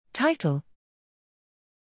Title: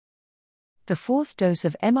 The fourth dose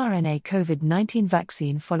of mRNA COVID-19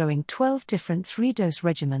 vaccine following 12 different 3-dose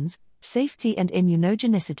regimens, safety and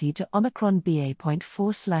immunogenicity to Omicron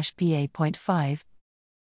BA.4/BA.5.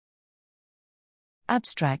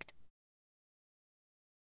 Abstract: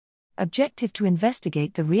 Objective to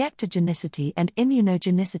investigate the reactogenicity and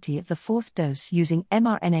immunogenicity of the fourth dose using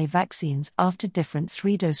mRNA vaccines after different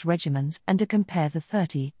 3-dose regimens and to compare the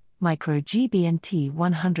 30 micro-G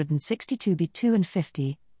BNT162b2 and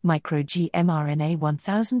 50 micro-G mRNA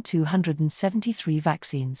 1273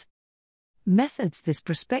 vaccines. Methods: This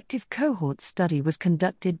prospective cohort study was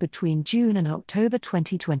conducted between June and October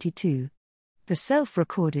 2022. The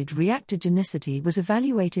self-recorded reactogenicity was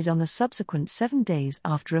evaluated on the subsequent 7 days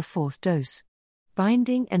after a fourth dose.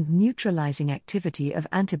 Binding and neutralizing activity of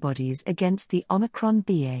antibodies against the Omicron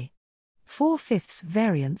BA.4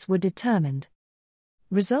 variants were determined.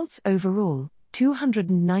 Results: Overall,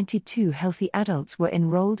 292 healthy adults were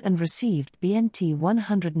enrolled and received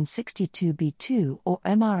BNT162b2 or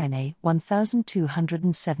mRNA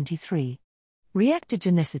 1273.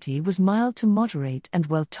 Reactogenicity was mild to moderate and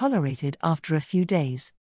well tolerated after a few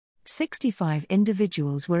days. 65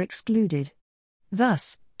 individuals were excluded.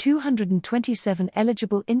 Thus, 227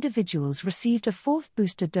 eligible individuals received a fourth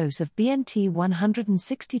booster dose of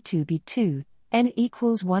BNT162b2, N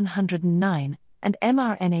equals 109, and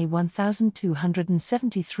mRNA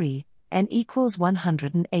 1273, N equals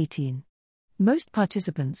 118. Most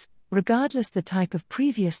participants, regardless the type of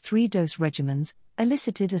previous 3-dose regimens,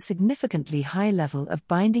 elicited a significantly high level of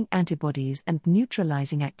binding antibodies and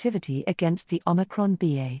neutralizing activity against the Omicron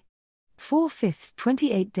BA.4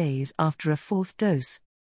 28 days after a fourth dose.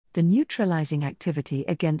 The neutralizing activity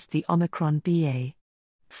against the Omicron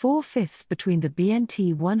BA.4 between the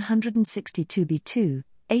BNT162b2,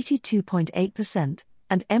 82.8%,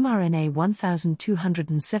 and mRNA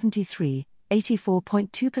 1273,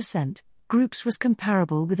 84.2%, groups was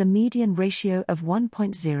comparable with a median ratio of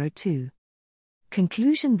 1.02.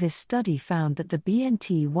 Conclusion: This study found that the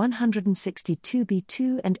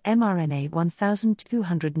BNT162b2 and mRNA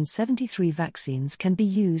 1273 vaccines can be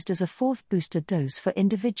used as a fourth booster dose for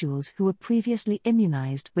individuals who were previously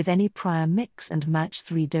immunized with any prior mix and match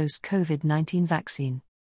 3-dose COVID-19 vaccine.